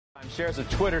Shares of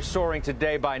Twitter soaring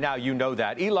today. By now, you know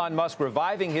that. Elon Musk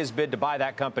reviving his bid to buy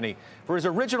that company for his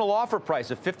original offer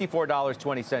price of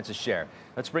 $54.20 a share.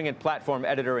 Let's bring in platform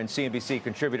editor and CNBC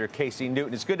contributor Casey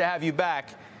Newton. It's good to have you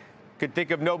back. Could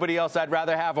think of nobody else I'd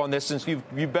rather have on this since you've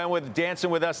been dancing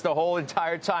with us the whole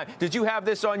entire time. Did you have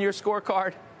this on your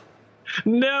scorecard?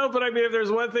 No, but I mean, if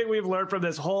there's one thing we've learned from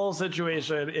this whole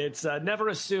situation, it's never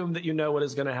assume that you know what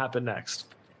is going to happen next.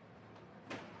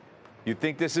 You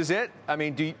think this is it? I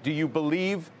mean, do you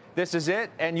believe this is it?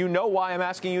 And you know why I'm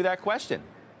asking you that question.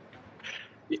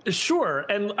 Sure.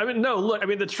 And I mean, no, look, I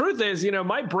mean, the truth is,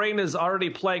 my brain is already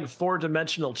playing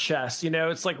four-dimensional chess.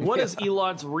 It's like, what is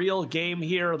Elon's real game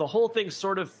here? The whole thing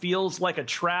sort of feels like a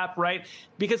trap, right?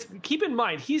 Because keep in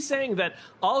mind, he's saying that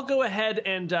I'll go ahead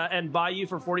and buy you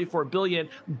for $44 billion,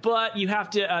 but you have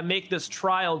to make this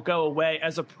trial go away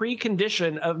as a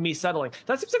precondition of me settling.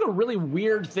 That seems like a really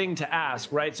weird thing to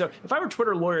ask, right? So if I were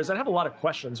Twitter lawyers, I'd have a lot of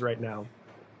questions right now.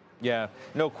 Yeah,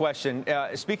 no question.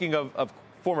 Speaking of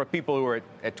former people who are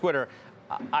at Twitter,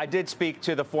 I did speak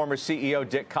to the former CEO,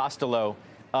 Dick Costolo,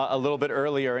 a little bit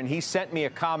earlier, and he sent me a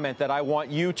comment that I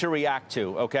want you to react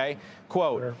to, okay?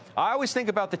 Quote, sure. I always think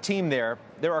about the team there.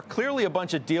 There are clearly a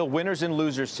bunch of deal winners and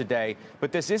losers today,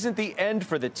 but this isn't the end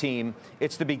for the team.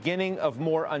 It's the beginning of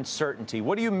more uncertainty.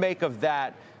 What do you make of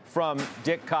that from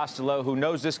Dick Costolo, who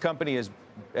knows this company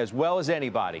as well as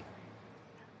anybody?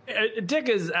 Dick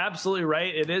is absolutely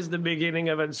right. It is the beginning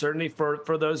of uncertainty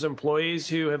for those employees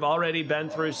who have already been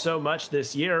through so much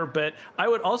this year. But I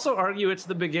would also argue it's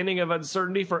the beginning of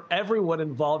uncertainty for everyone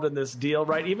involved in this deal,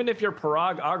 right? Even if you're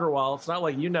Parag Agrawal, it's not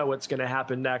like you know what's going to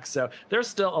happen next. So there's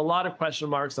still a lot of question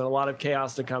marks and a lot of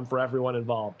chaos to come for everyone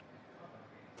involved.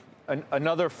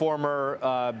 Another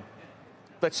former,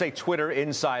 let's say, Twitter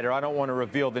insider, I don't want to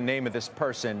reveal the name of this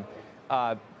person,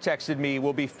 texted me,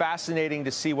 will be fascinating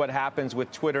to see what happens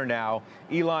with Twitter now.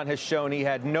 Elon has shown he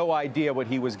had no idea what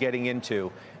he was getting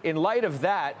into. In light of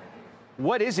that,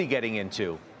 what is he getting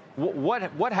into?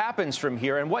 What happens from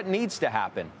here and what needs to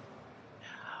happen?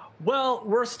 Well,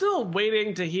 we're still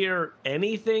waiting to hear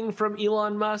anything from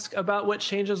Elon Musk about what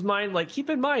changed his mind. Like, keep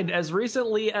in mind, as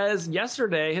recently as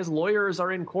yesterday, his lawyers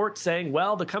are in court saying,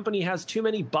 well, the company has too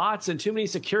many bots and too many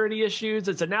security issues.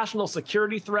 It's a national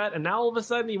security threat. And now all of a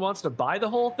sudden he wants to buy the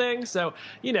whole thing. So,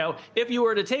 if you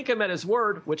were to take him at his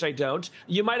word, which I don't,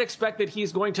 you might expect that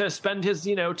he's going to spend his,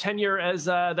 tenure as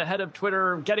the head of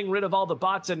Twitter getting rid of all the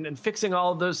bots and fixing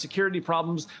all of those security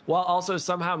problems while also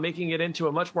somehow making it into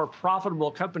a much more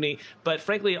profitable company. But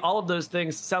frankly, all of those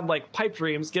things sound like pipe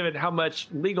dreams, given how much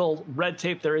legal red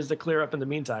tape there is to clear up in the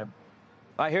meantime.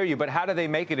 I hear you, but how do they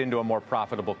make it into a more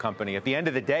profitable company? At the end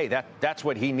of the day, that's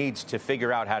what he needs to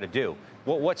figure out how to do.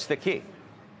 What's the key?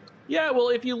 Yeah, well,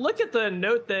 if you look at the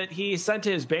note that he sent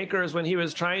to his bankers when he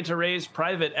was trying to raise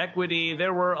private equity,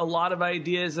 there were a lot of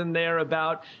ideas in there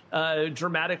about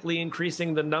dramatically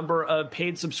increasing the number of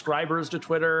paid subscribers to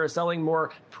Twitter, selling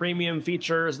more premium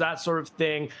features, that sort of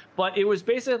thing. But it was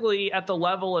basically at the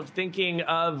level of thinking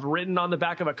of written on the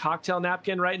back of a cocktail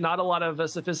napkin, right? Not a lot of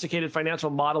sophisticated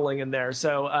financial modeling in there.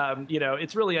 So,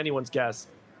 it's really anyone's guess.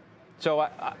 So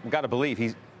I've got to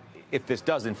believe if this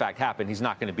does in fact happen, he's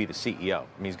not going to be the CEO.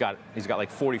 I mean, he's got like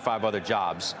 45 other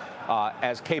jobs,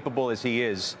 as capable as he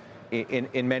is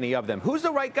in many of them. Who's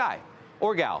the right guy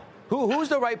or gal? Who's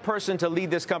the right person to lead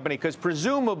this company? Because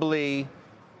presumably,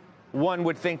 one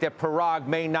would think that Parag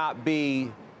may not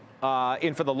be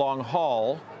in for the long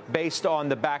haul, based on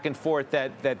the back and forth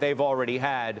that they've already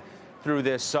had through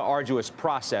this arduous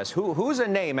process. Who's a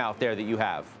name out there that you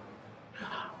have?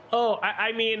 Oh,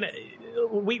 I mean,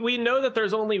 we know that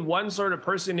there's only one sort of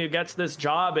person who gets this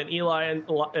job in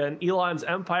Elon's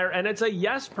empire, and it's a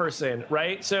yes person,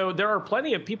 right? So there are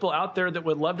plenty of people out there that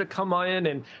would love to come in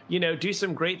and, do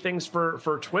some great things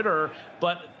for Twitter.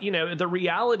 But, the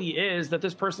reality is that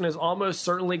this person is almost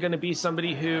certainly going to be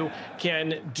somebody who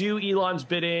can do Elon's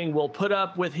bidding, will put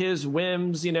up with his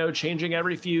whims, changing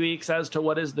every few weeks as to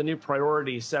what is the new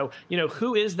priority. So,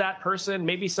 who is that person?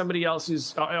 Maybe somebody else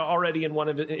who's already in one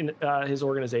of his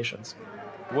organizations.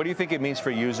 What do you think it means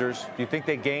for users? Do you think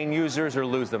they gain users or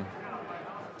lose them?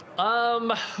 I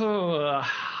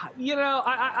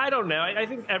don't know. I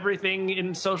think everything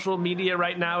in social media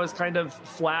right now is kind of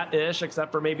flat-ish,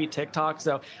 except for maybe TikTok.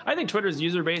 So I think Twitter's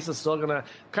user base is still going to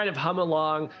kind of hum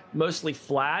along mostly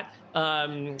flat.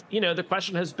 The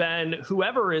question has been,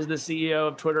 whoever is the CEO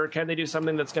of Twitter, can they do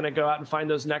something that's going to go out and find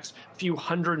those next few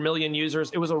 100 million users?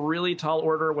 It was a really tall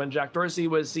order when Jack Dorsey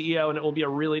was CEO, and it will be a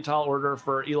really tall order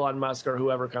for Elon Musk or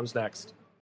whoever comes next.